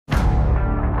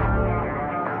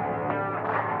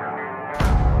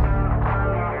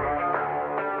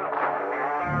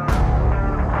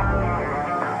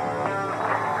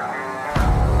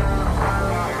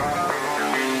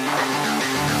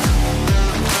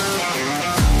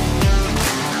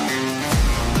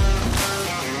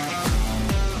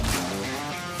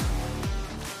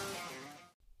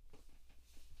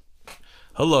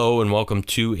Hello and welcome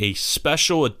to a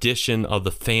special edition of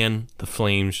the Fan the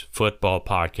Flames football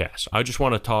podcast. I just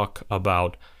want to talk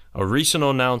about a recent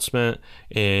announcement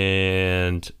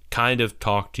and kind of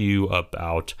talk to you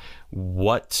about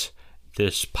what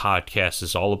this podcast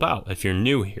is all about if you're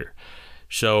new here.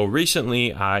 So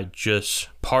recently I just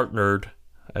partnered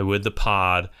with the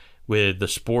pod with the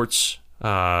sports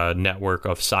network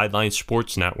of Sidelines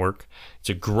Sports Network.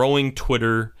 It's a growing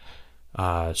Twitter,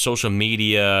 social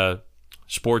media,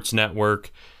 sports network.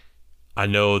 I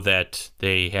know that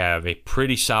they have a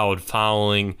pretty solid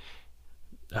following.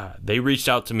 They reached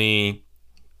out to me,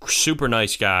 super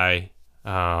nice guy.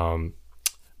 I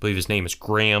believe his name is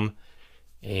Graham,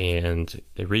 and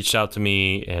they reached out to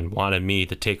me and wanted me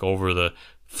to take over the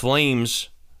Flames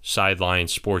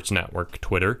Sidelines Sports Network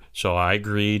Twitter. So I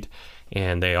agreed,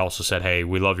 and they also said, hey,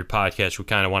 we love your podcast. We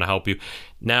kind of want to help you.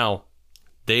 Now,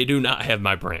 they do not have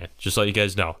my brand, just so you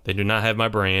guys know. They do not have my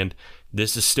brand.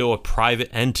 This is still a private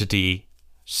entity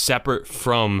separate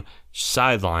from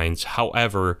Sidelines.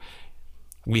 However,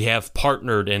 we have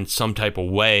partnered in some type of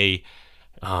way,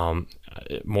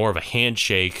 more of a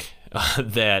handshake,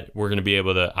 that we're going to be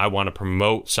able to, I want to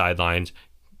promote Sidelines,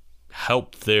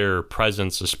 help their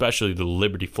presence, especially the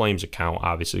Liberty Flames account,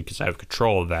 obviously, because I have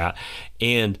control of that,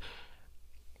 and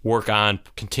work on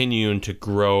continuing to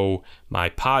grow my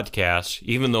podcast,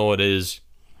 even though it is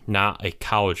not a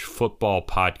college football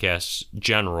podcast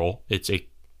general. It's a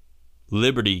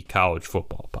Liberty college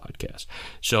football podcast.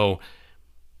 So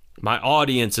my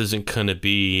audience isn't going to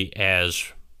be as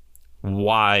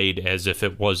wide as if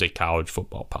it was a college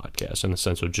football podcast in the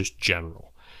sense of just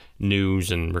general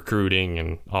news and recruiting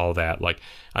and all that. Like,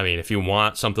 I mean, if you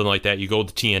want something like that, you go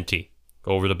to TNT.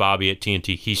 Go over to Bobby at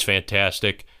TNT. He's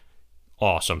fantastic.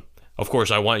 Awesome. Of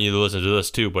course, I want you to listen to this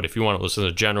too, but if you want to listen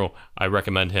to general, I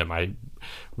recommend him. I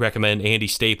recommend Andy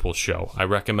Staples' show. I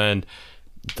recommend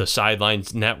the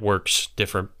Sidelines Network's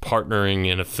different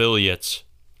partnering and affiliates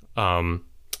from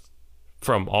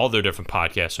all their different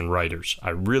podcasts and writers. I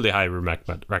really highly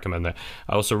recommend that.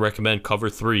 I also recommend Cover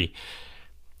 3.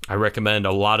 I recommend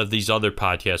a lot of these other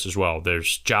podcasts as well.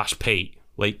 There's Josh Pate,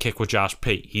 Late Kick with Josh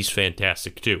Pate. He's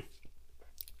fantastic too.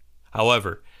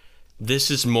 However,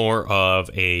 this is more of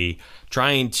a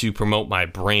trying to promote my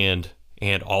brand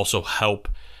and also help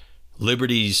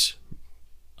Liberty's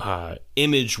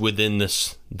image within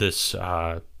this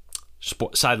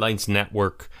Sidelines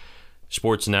Network,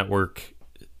 sports network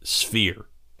sphere.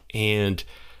 And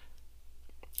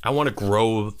I want to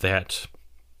grow that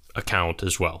account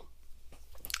as well.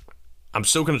 I'm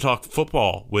still going to talk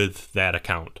football with that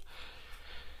account.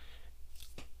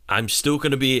 I'm still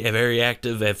going to be very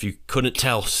active, if you couldn't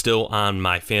tell, still on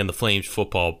my Fan the Flames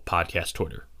football podcast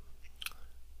Twitter.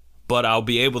 But I'll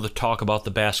be able to talk about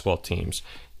the basketball teams,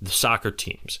 the soccer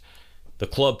teams, the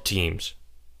club teams,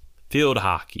 field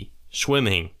hockey,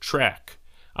 swimming, track.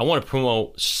 I want to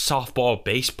promote softball,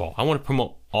 baseball. I want to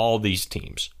promote all these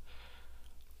teams.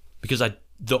 Because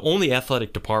the only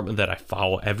athletic department that I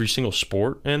follow every single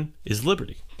sport in is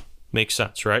Liberty. Makes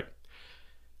sense, right?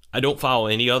 I don't follow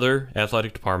any other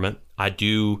athletic department. I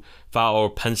do follow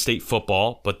Penn State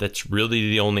football, but that's really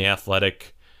the only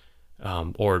athletic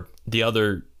or the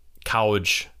other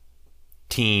college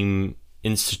team,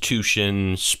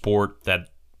 institution, sport, that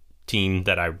team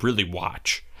that I really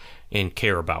watch and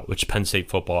care about, which is Penn State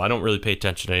football. I don't really pay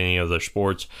attention to any other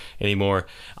sports anymore.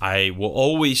 I will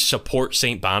always support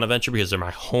St. Bonaventure because they're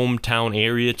my hometown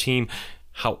area team,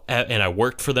 and I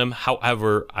worked for them.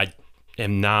 However, I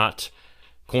am not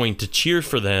going to cheer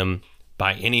for them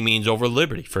by any means over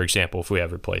Liberty, for example, if we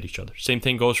ever played each other. Same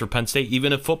thing goes for Penn State,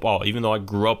 even in football, even though I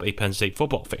grew up a Penn State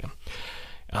football fan.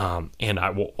 And I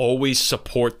will always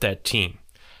support that team.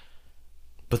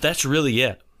 But that's really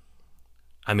it.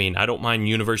 I mean, I don't mind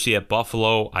University at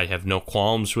Buffalo. I have no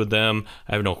qualms with them.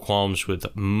 I have no qualms with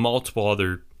multiple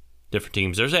other different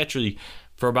teams. There's actually,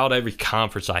 for about every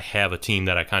conference, I have a team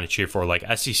that I kind of cheer for. Like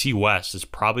SEC West is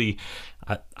probably,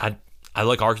 I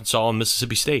like Arkansas and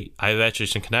Mississippi State. I have actually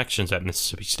some connections at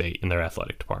Mississippi State in their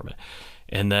athletic department.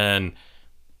 And then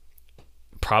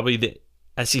probably the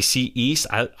SEC East,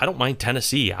 I don't mind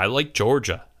Tennessee. I like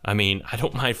Georgia. I mean, I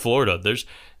don't mind Florida.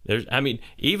 I mean,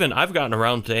 even I've gotten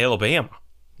around to Alabama.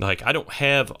 Like, I don't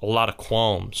have a lot of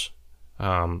qualms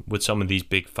with some of these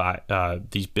big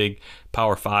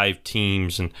Power 5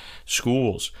 teams and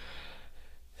schools.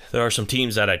 There are some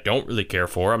teams that I don't really care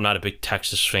for. I'm not a big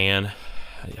Texas fan.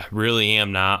 I really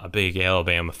am not a big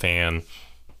Alabama fan.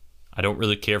 I don't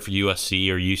really care for USC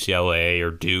or UCLA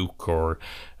or Duke or,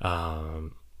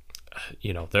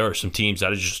 there are some teams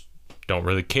that I just don't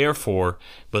really care for.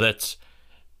 But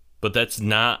that's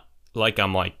not like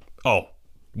I'm like, oh,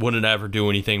 wouldn't ever do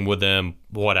anything with them,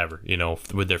 whatever,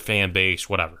 with their fan base,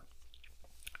 whatever.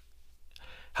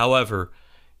 However,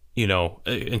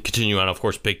 and continue on, of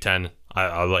course, Big Ten,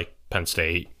 I like Penn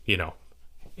State,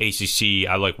 ACC,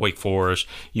 I like Wake Forest.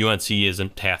 UNC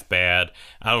isn't half bad.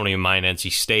 I don't even mind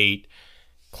NC State.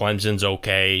 Clemson's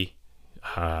okay.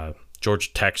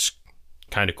 Georgia Tech's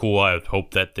kind of cool. I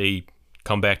hope that they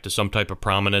come back to some type of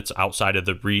prominence outside of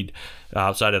the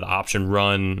option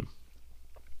run.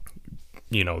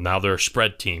 Now they're a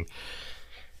spread team.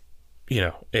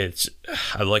 I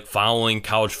like following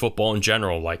college football in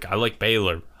general. Like, I like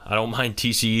Baylor. I don't mind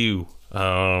TCU.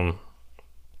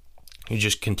 You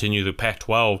just continue the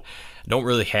Pac-12. I don't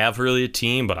really have a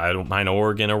team, but I don't mind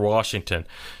Oregon or Washington.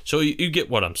 So you get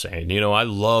what I'm saying. I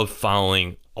love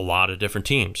following a lot of different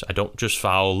teams. I don't just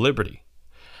follow Liberty.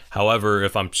 However,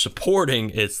 if I'm supporting,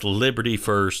 it's Liberty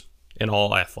first in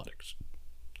all athletics.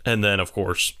 And then, of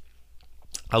course,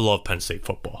 I love Penn State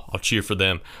football. I'll cheer for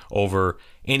them over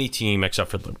any team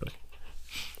except for Liberty.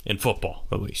 In football,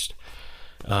 at least.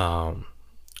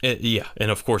 Yeah,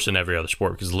 and of course in every other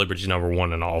sport, because Liberty's number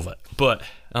one in all of it. But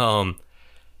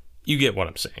you get what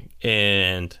I'm saying.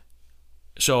 And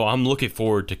so I'm looking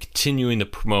forward to continuing to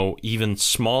promote even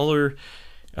smaller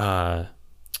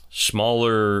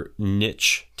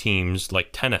niche teams like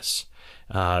tennis.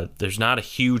 There's not a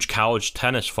huge college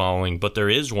tennis following, but there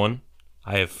is one.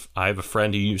 I have a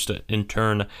friend who used to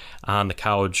intern on the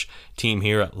college team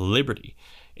here at Liberty,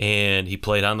 and he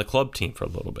played on the club team for a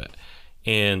little bit.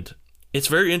 And it's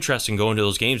very interesting going to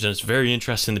those games, and it's very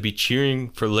interesting to be cheering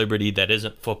for Liberty that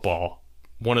isn't football,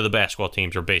 one of the basketball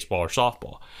teams, or baseball or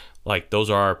softball. Like, those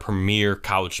are our premier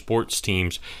college sports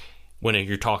teams. When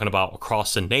you're talking about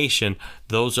across the nation,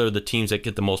 those are the teams that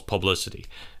get the most publicity.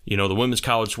 The Women's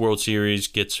College World Series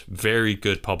gets very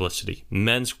good publicity.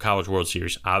 Men's College World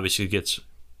Series obviously gets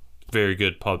very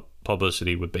good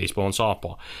publicity with baseball and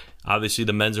softball. Obviously,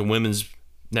 the men's and women's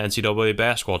NCAA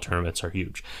basketball tournaments are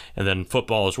huge. And then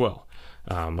football as well.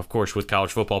 Of course, with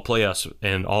college football playoffs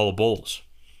and all the bowls.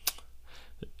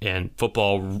 And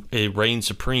football, it reigns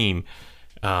supreme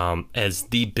as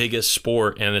the biggest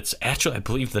sport, and it's actually, I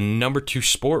believe, the number 2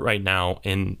 sport right now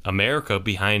in America,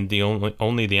 behind the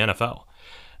only the NFL.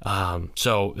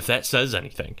 So if that says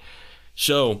anything,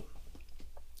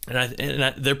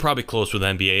 they're probably close with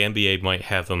NBA. NBA might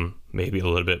have them maybe a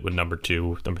little bit with number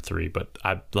 2, number 3, but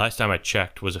last time I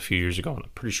checked was a few years ago, and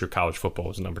I'm pretty sure college football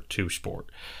was number 2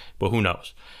 sport, but who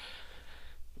knows?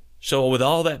 So with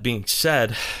all that being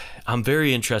said, I'm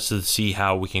very interested to see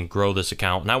how we can grow this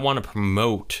account, and I want to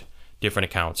promote different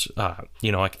accounts. I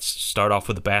could start off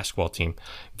with the basketball team.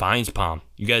 Vines Palm,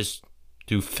 you guys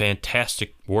do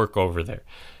fantastic work over there.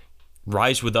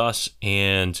 Rise with us,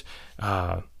 and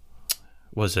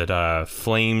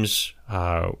Flames?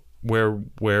 Wear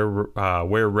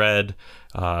Red,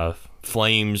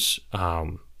 Flames.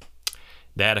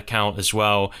 That account as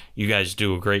well. You guys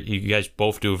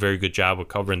both do a very good job of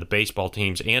covering the baseball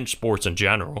teams and sports in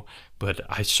general. But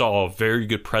I saw a very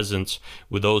good presence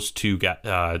with those two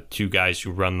guys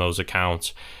who run those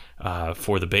accounts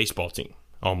for the baseball team.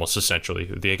 Almost essentially,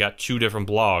 they got 2 different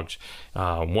blogs.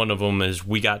 One of them is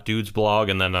We Got Dudes blog,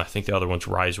 and then I think the other one's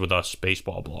Rise With Us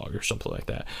baseball blog or something like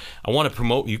that. I want to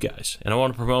promote you guys, and I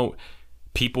want to promote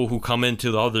people who come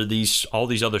into all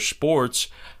these other sports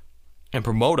and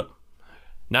promote them.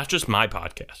 Not just my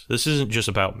podcast. This isn't just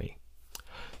about me.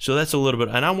 So that's a little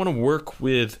bit, and I want to work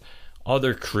with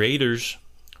other creators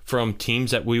from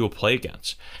teams that we will play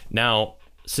against. Now,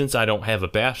 since I don't have a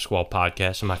basketball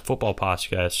podcast, and my football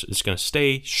podcast is going to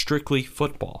stay strictly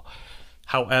football.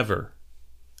 However,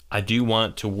 I do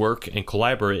want to work and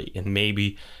collaborate and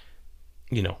maybe,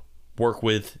 work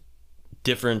with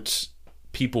different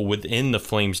people within the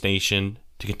Flames Nation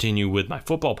to continue with my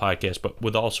football podcast,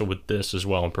 but also with this as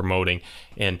well, and promoting,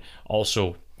 and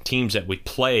also teams that we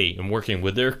play and working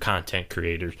with their content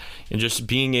creators, and just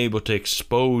being able to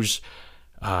expose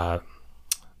the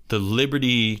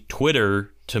Liberty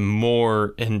Twitter to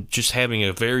more, and just having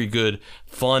a very good,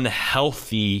 fun,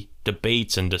 healthy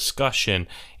debates and discussion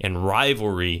and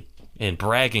rivalry and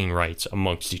bragging rights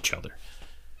amongst each other.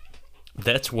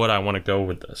 That's what I want to go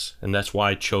with this, and that's why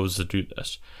I chose to do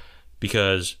this,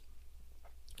 because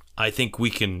I think we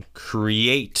can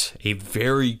create a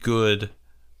very good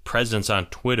presence on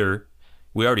Twitter.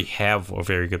 We already have a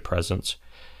very good presence,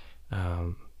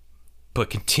 but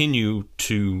continue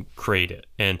to create it.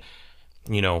 And,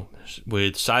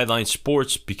 with Sidelines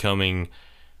Sports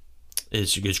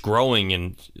is growing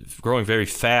and growing very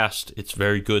fast, it's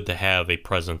very good to have a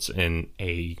presence in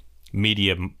a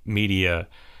media,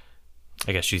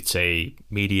 I guess you'd say,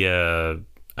 media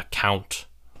account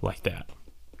like that.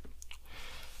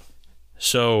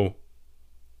 So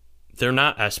they're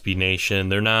not SB Nation.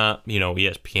 They're not,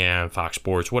 ESPN, Fox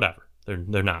Sports, whatever.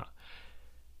 They're not.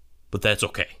 But that's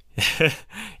okay.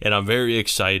 And I'm very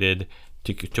excited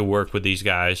to work with these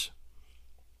guys.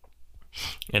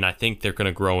 And I think they're going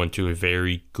to grow into a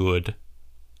very good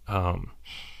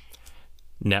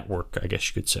network, I guess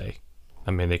you could say.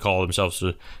 I mean, they call themselves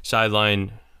a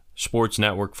Sideline Sports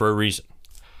Network for a reason.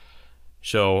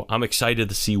 So I'm excited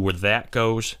to see where that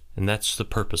goes, and that's the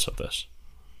purpose of this.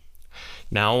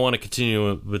 Now I want to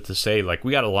continue with to say,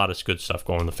 we got a lot of good stuff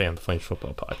going on the Fan the Flames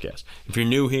Football Podcast. If you're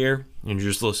new here and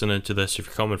you're just listening to this, if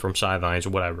you're coming from Sidelines or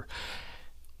whatever,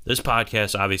 this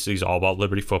podcast obviously is all about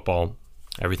Liberty football,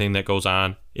 everything that goes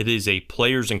on. It is a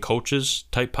players and coaches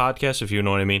type podcast, if you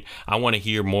know what I mean. I want to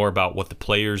hear more about what the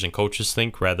players and coaches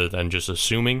think rather than just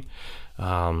assuming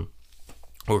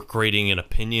or creating an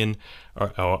opinion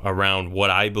around what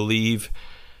I believe.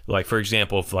 For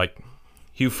example, if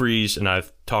Hugh Freeze, and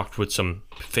I've talked with some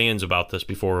fans about this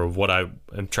before of what I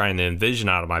am trying to envision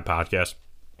out of my podcast.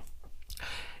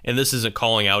 And this isn't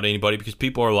calling out anybody because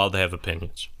people are allowed to have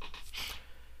opinions.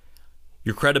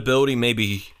 Your credibility may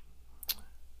be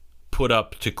put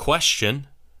up to question.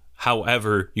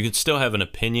 However, you can still have an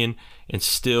opinion and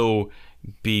still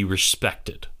be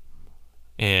respected.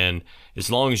 And as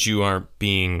long as you aren't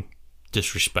being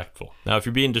disrespectful. Now, if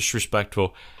you're being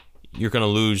disrespectful, you're going to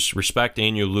lose respect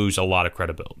and you'll lose a lot of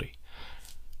credibility.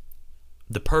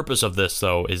 The purpose of this,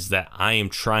 though, is that I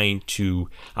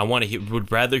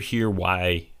would rather hear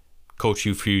why Coach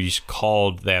Hugh Freeze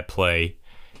called that play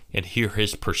and hear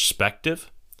his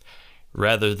perspective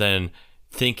rather than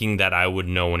thinking that I would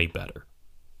know any better.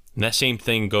 And that same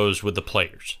thing goes with the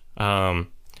players. I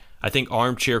think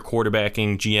armchair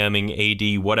quarterbacking,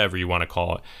 GMing, AD, whatever you want to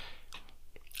call it,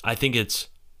 I think it's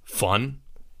fun.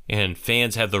 And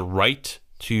fans have the right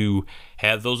to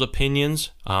have those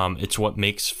opinions. It's what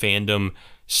makes fandom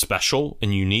special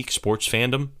and unique, sports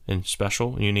fandom and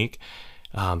special and unique,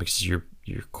 because you're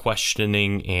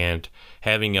questioning and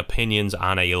having opinions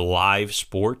on a live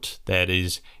sport that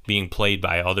is being played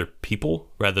by other people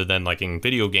rather than in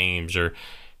video games or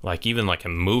even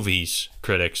in movies.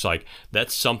 Critics,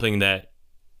 that's something that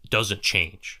doesn't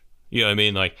change. You know what I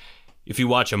mean? If you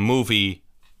watch a movie,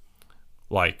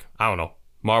 I don't know,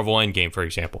 Marvel Endgame, for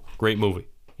example. Great movie,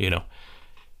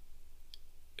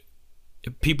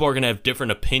 People are going to have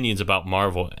different opinions about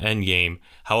Marvel Endgame.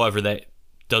 However, that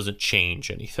doesn't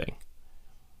change anything,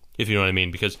 if you know what I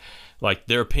mean. Because,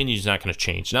 their opinion is not going to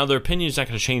change. Now, their opinion is not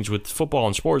going to change with football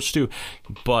and sports, too.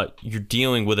 But you're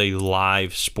dealing with a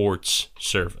live sports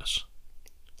service.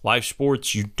 Live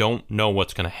sports, you don't know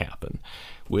what's going to happen.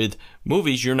 With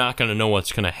movies, you're not going to know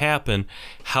what's going to happen.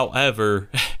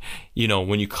 However,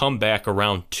 when you come back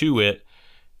around to it,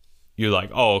 you're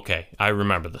like, oh, okay, I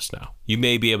remember this now. You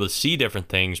may be able to see different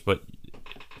things, but,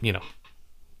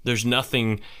 there's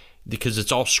nothing, because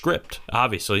it's all script,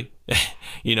 obviously.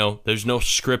 There's no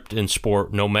script in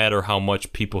sport, no matter how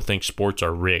much people think sports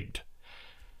are rigged.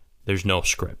 There's no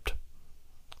script.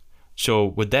 So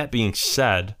with that being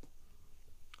said,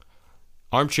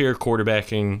 armchair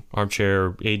quarterbacking,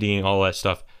 armchair ADing, all that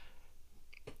stuff,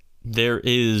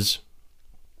 there's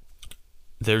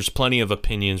plenty of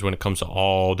opinions when it comes to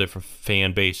all different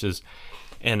fan bases,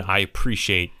 and I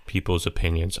appreciate people's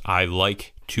opinions. I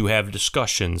like to have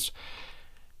discussions,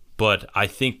 but I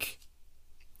think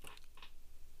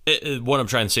what I'm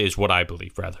trying to say is what I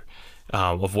believe, rather,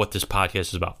 of what this podcast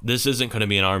is about. This isn't going to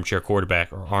be an armchair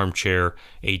quarterback or armchair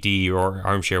AD or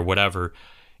armchair whatever.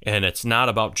 And it's not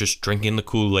about just drinking the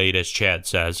Kool-Aid, as Chad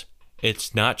says.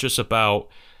 It's not just about,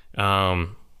 not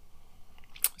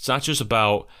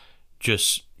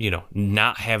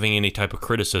having any type of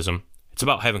criticism. It's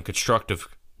about having constructive,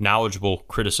 knowledgeable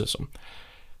criticism.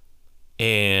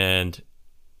 And,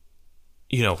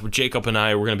 Jacob and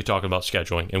I, we're going to be talking about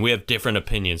scheduling, and we have different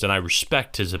opinions, and I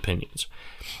respect his opinions.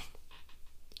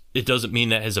 It doesn't mean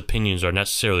that his opinions are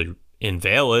necessarily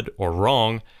invalid or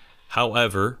wrong.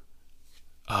 However,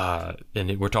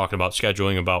 and we're talking about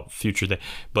scheduling, about future things,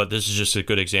 but this is just a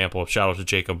good example. Shout out to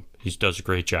Jacob. He does a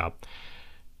great job.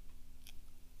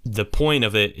 The point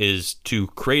of it is to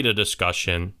create a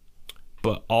discussion,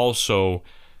 but also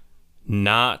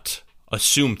not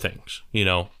assume things,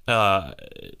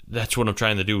 That's what I'm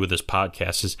trying to do with this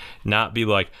podcast, is not be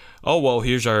like, oh, well,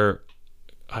 here's our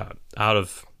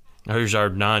here's our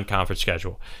non-conference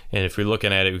schedule. And if we're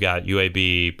looking at it, we got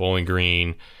UAB, Bowling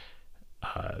Green,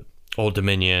 Old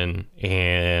Dominion,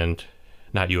 and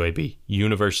not UAB,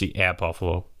 University at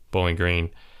Buffalo, Bowling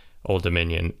Green, Old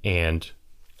Dominion, and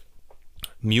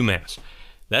UMass.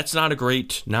 That's not a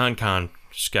great non-con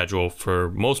schedule for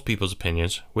most people's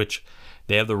opinions, which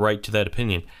They have the right to that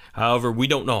opinion. However, we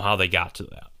don't know how they got to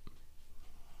that.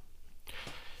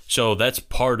 So that's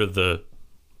part of the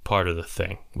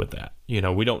thing with that. You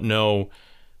know, we don't know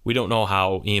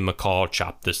how Ian McCall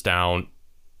chopped this down.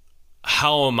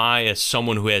 How am I, as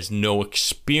someone who has no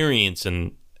experience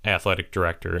in athletic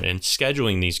director and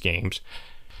scheduling these games,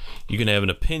 you can have an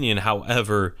opinion.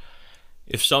 However,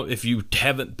 if you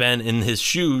haven't been in his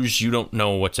shoes, you don't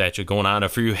know what's actually going on.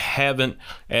 If you haven't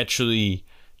actually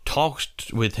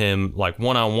talked with him like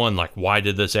one-on-one, like why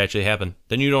did this actually happen,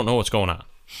 then you don't know what's going on.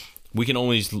 We can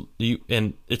always,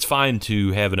 and it's fine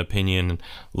to have an opinion and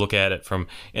look at it from,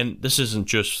 and this isn't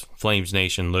just Flames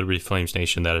Nation, Liberty Flames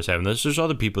Nation that is having this. There's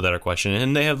other people that are questioning,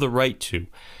 and they have the right to.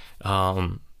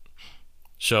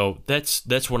 So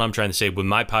that's what I'm trying to say with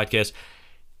my podcast.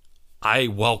 I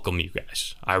welcome you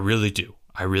guys. I really do.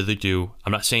 I really do.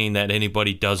 I'm not saying that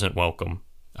anybody doesn't welcome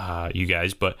you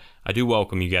guys, but I do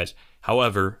welcome you guys.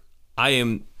 However, I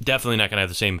am definitely not going to have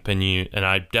the same opinion, and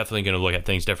I'm definitely going to look at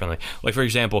things differently. Like, for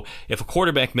example, if a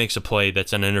quarterback makes a play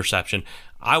that's an interception,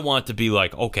 I want to be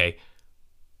like, okay,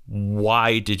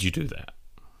 why did you do that?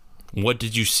 What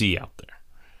did you see out there?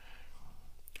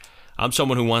 I'm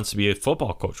someone who wants to be a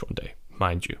football coach one day,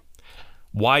 mind you.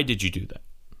 Why did you do that?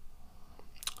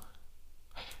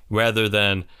 Rather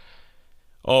than,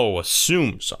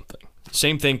 assume something.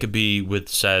 Same thing could be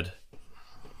with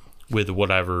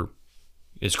whatever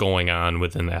is going on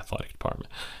within the athletic department.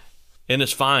 And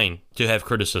it's fine to have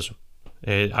criticism.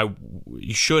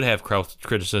 You should have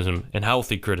criticism and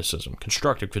healthy criticism,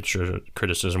 constructive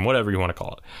criticism, whatever you want to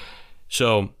call it.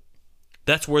 So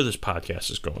that's where this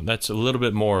podcast is going. That's a little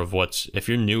bit more of if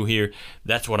you're new here,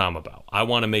 that's what I'm about. I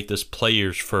want to make this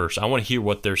players first. I want to hear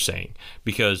what they're saying,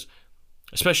 because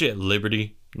especially at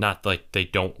Liberty, not like they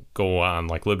don't go on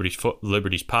like Liberty's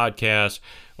podcast,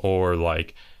 or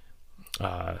like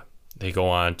they go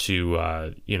on to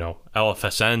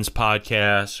LFSN's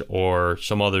podcast or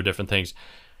some other different things.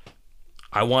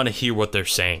 I want to hear what they're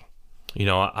saying. You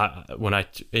know, when I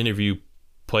interview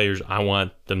players, I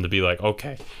want them to be like,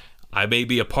 okay, I may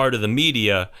be a part of the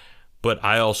media, but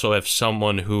I also have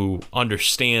someone who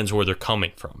understands where they're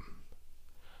coming from.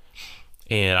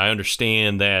 And I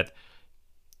understand that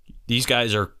these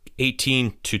guys are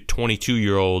 18 to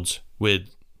 22-year-olds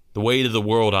with the weight of the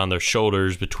world on their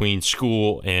shoulders between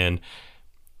school and,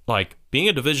 like, being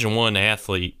a Division I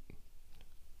athlete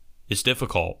is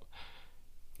difficult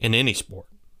in any sport,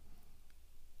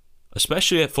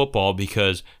 especially at football,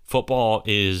 because football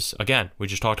is, again, we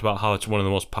just talked about how it's one of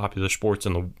the most popular sports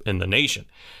in the nation.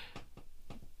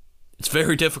 It's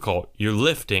very difficult. You're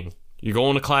lifting, you're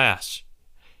going to class,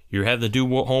 you're having to do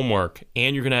homework,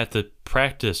 and you're going to have to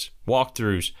practice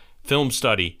walkthroughs, film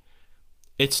study.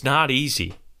 It's not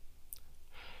easy.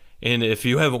 And if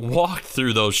you haven't walked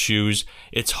through those shoes,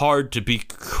 it's hard to be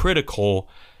critical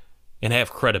and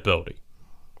have credibility.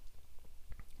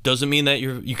 Doesn't mean that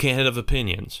you can't have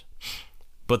opinions,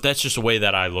 but that's just the way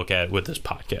that I look at it with this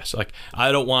podcast. Like,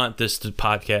 I don't want this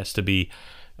podcast to be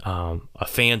a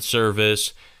fan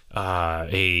service,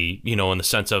 in the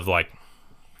sense of like,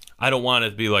 I don't want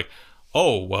it to be like,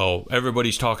 oh, well,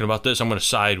 everybody's talking about this, I'm going to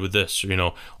side with this,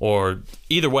 or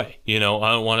either way,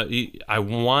 I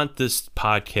want this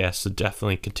podcast to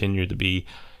definitely continue to be,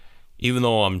 even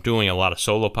though I'm doing a lot of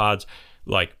solo pods,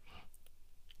 like,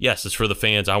 yes, it's for the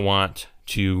fans. I want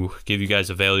to give you guys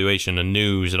evaluation and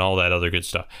news and all that other good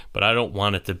stuff, but I don't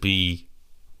want it to be,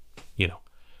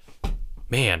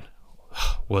 man,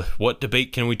 what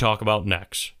debate can we talk about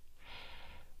next?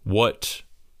 What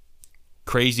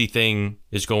crazy thing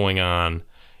is going on?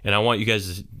 And I want you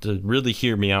guys to really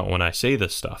hear me out when I say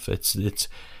this stuff.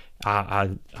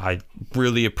 I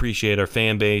really appreciate our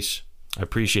fan base. I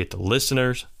appreciate the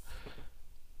listeners.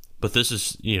 But this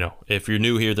is, if you're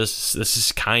new here, this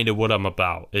is kind of what I'm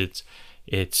about.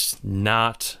 It's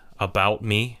not about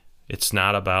me. It's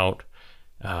not about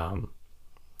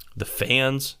the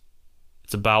fans.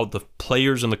 It's about the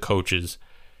players and the coaches.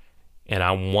 And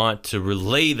I want to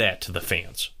relay that to the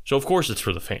fans. So, of course, it's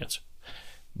for the fans.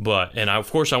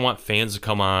 Of course, I want fans to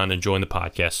come on and join the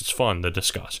podcast. It's fun to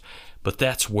discuss. But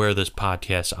that's where this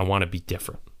podcast, I want to be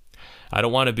different. I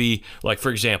don't want to be, like, for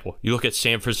example, you look at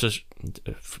San Francisco,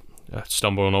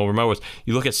 stumbling over my words.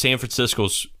 You look at San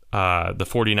Francisco's, the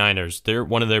 49ers,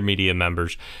 one of their media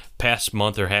members, past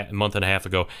month and a half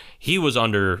ago, he was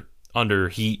under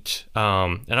heat,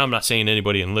 and I'm not saying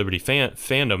anybody in Liberty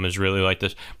fandom is really like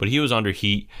this, but he was under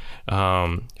heat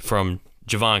from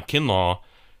Javon Kinlaw,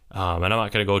 and I'm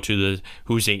not going to go to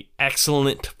who's an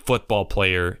excellent football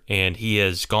player, and he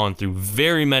has gone through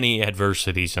very many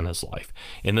adversities in his life,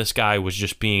 and this guy was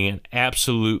just being an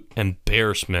absolute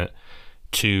embarrassment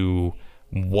to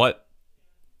what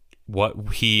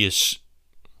he has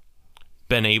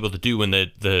been able to do and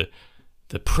the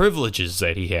privileges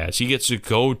that he has. He gets to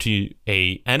go to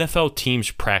a NFL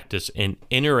team's practice and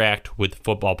interact with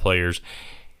football players,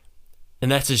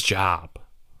 and that's his job.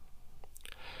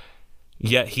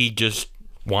 Yet he just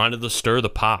wanted to stir the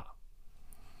pot.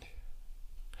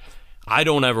 I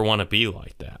don't ever want to be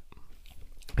like that.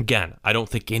 Again, I don't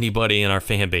think anybody in our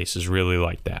fan base is really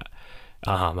like that.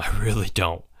 I really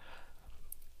don't.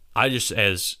 I just,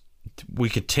 as we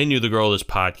continue to grow this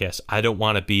podcast, I don't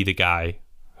want to be the guy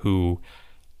who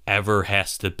ever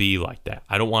has to be like that.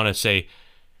 I don't want to say,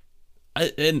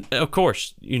 and of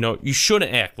course, you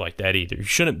shouldn't act like that either. You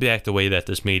shouldn't act the way that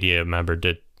this media member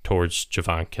did towards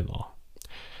Javon Kinlaw.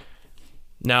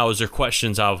 Now, is there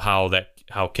questions of how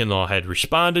Kinlaw had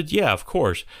responded? Yeah, of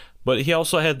course. But he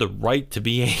also had the right to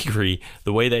be angry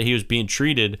the way that he was being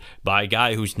treated by a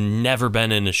guy who's never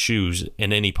been in his shoes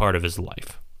in any part of his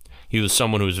life. He was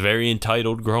someone who was very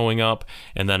entitled growing up,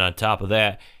 and then on top of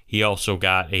that, he also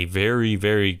got a very,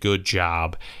 very good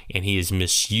job, and he is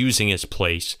misusing his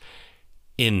place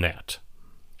in that.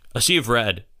 A Sea of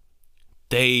Red,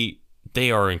 they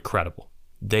are incredible.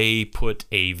 They put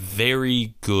a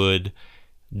very good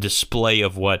display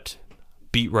of what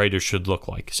beat writers should look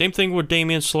like. Same thing with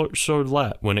Damian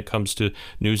Sorlett when it comes to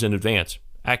news in advance.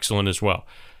 Excellent as well.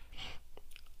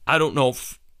 I don't know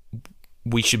if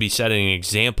we should be setting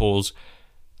examples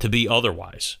to be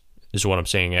otherwise, is what I'm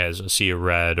saying, as a Sea of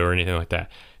Red or anything like that.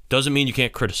 Doesn't mean you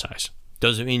can't criticize.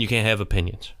 Doesn't mean you can't have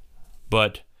opinions.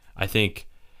 But I think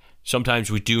sometimes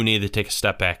we do need to take a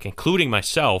step back, including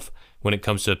myself, when it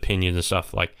comes to opinions and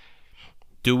stuff. Like,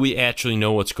 do we actually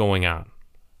know what's going on?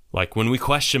 Like when we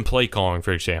question play calling,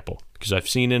 for example, because I've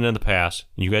seen it in the past,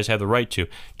 and you guys have the right to,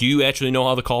 do you actually know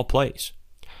how the call plays?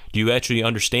 Do you actually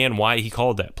understand why he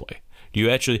called that play? Do you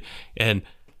actually, and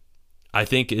I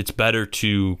think it's better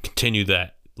to continue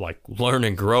that, like learn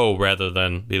and grow rather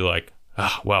than be like,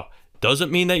 well,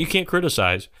 doesn't mean that you can't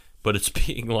criticize, but it's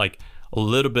being like a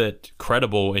little bit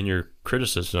credible in your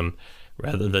criticism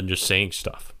rather than just saying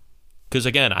stuff. Because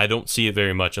again, I don't see it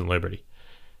very much in Liberty.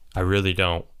 I really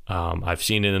don't. I've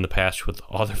seen it in the past with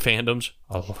other fandoms.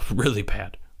 Oh, really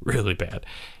bad.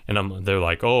 And they're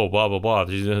like, oh, blah, blah, blah.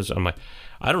 I'm like,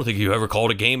 I don't think you ever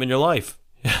called a game in your life.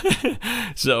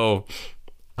 So,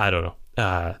 I don't know.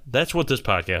 That's what this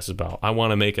podcast is about. I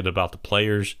want to make it about the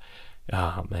players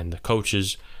and the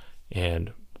coaches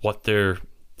and what they're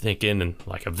thinking and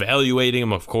like evaluating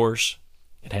them, of course,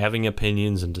 and having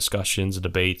opinions and discussions and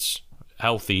debates,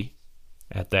 healthy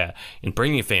at that, and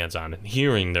bringing fans on and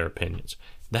hearing their opinions.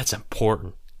 That's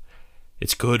important.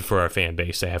 It's good for our fan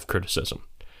base to have criticism.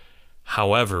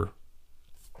 However,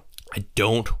 I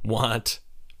don't want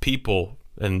people,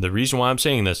 and the reason why I'm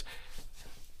saying this,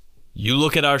 you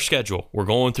look at our schedule. We're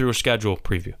going through a schedule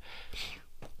preview.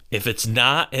 If it's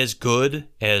not as good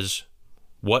as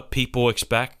what people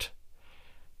expect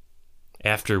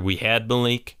after we had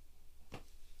Malik,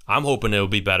 I'm hoping it'll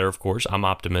be better, of course. I'm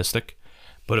optimistic.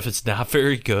 But if it's not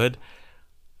very good,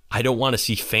 I don't want to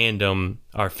see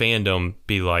our fandom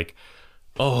be like,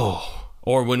 oh,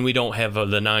 or when we don't have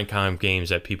the non-con games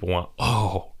that people want,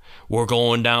 oh, we're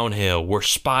going downhill. We're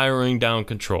spiraling out of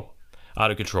control.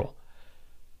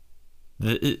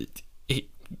 That's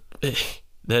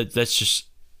just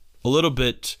a little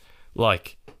bit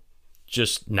like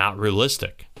just not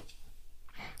realistic.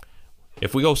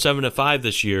 If we go 7-5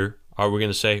 this year, are we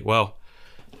going to say, well,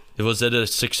 was it a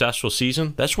successful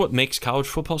season? That's what makes college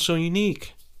football so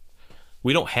unique.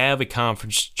 We don't have a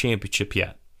conference championship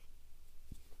yet.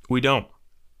 We don't.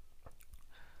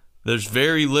 There's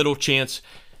very little chance.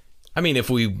 I mean, if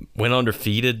we went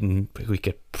undefeated, and we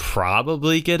could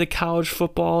probably get a college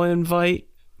football invite,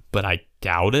 but I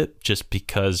doubt it just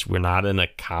because we're not in a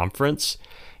conference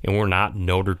and we're not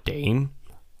Notre Dame.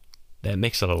 That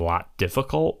makes it a lot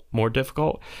more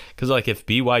difficult. Because like if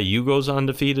BYU goes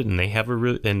undefeated and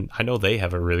and I know they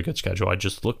have a really good schedule. I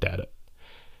just looked at it.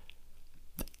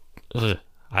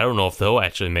 I don't know if they'll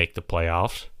actually make the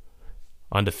playoffs.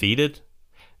 Undefeated?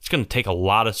 It's going to take a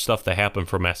lot of stuff to happen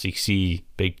from SEC,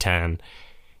 Big Ten.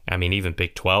 I mean, even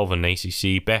Big 12 and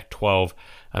ACC. Pac-12,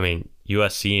 I mean,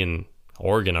 USC and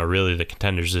Oregon are really the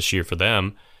contenders this year for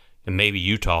them. And maybe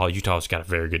Utah. Utah's got a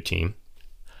very good team.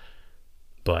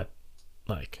 But,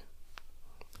 like,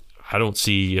 I don't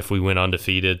see if we went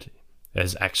undefeated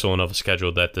as excellent of a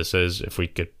schedule that this is, if we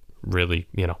could really,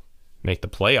 make the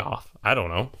playoff. I don't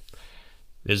know.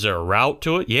 Is there a route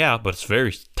to it? Yeah, but it's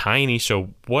very tiny.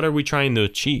 So what are we trying to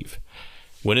achieve?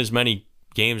 Win as many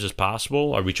games as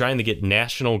possible? Are we trying to get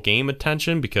national game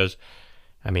attention? Because,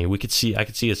 I mean, I could see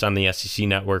this on the SEC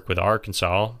network with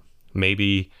Arkansas.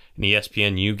 maybe an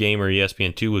ESPNU game or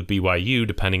ESPN2 with BYU,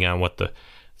 depending on what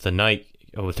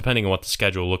depending on what the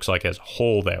schedule looks like as a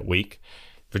whole that week.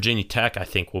 Virginia Tech, I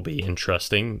think, will be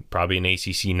interesting. Probably an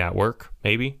ACC network,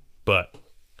 maybe. But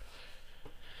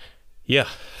yeah,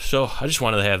 so I just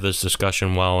wanted to have this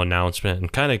discussion while announcement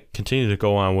and kind of continue to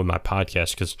go on with my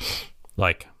podcast because,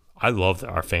 like, I love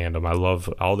our fandom. I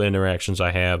love all the interactions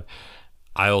I have.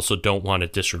 I also don't want to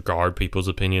disregard people's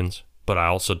opinions, but I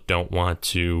also don't want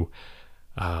to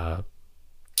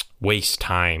waste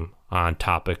time on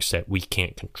topics that we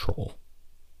can't control.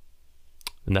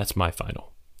 And that's my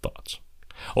final thoughts.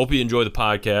 Hope you enjoy the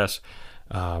podcast.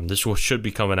 This should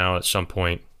be coming out at some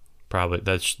point. Probably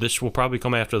this will probably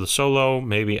come after the solo.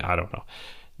 Maybe, I don't know.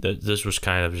 This was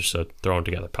kind of just a thrown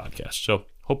together podcast. So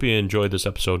hope you enjoyed this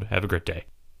episode. Have a great day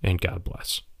and God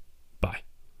bless. Bye.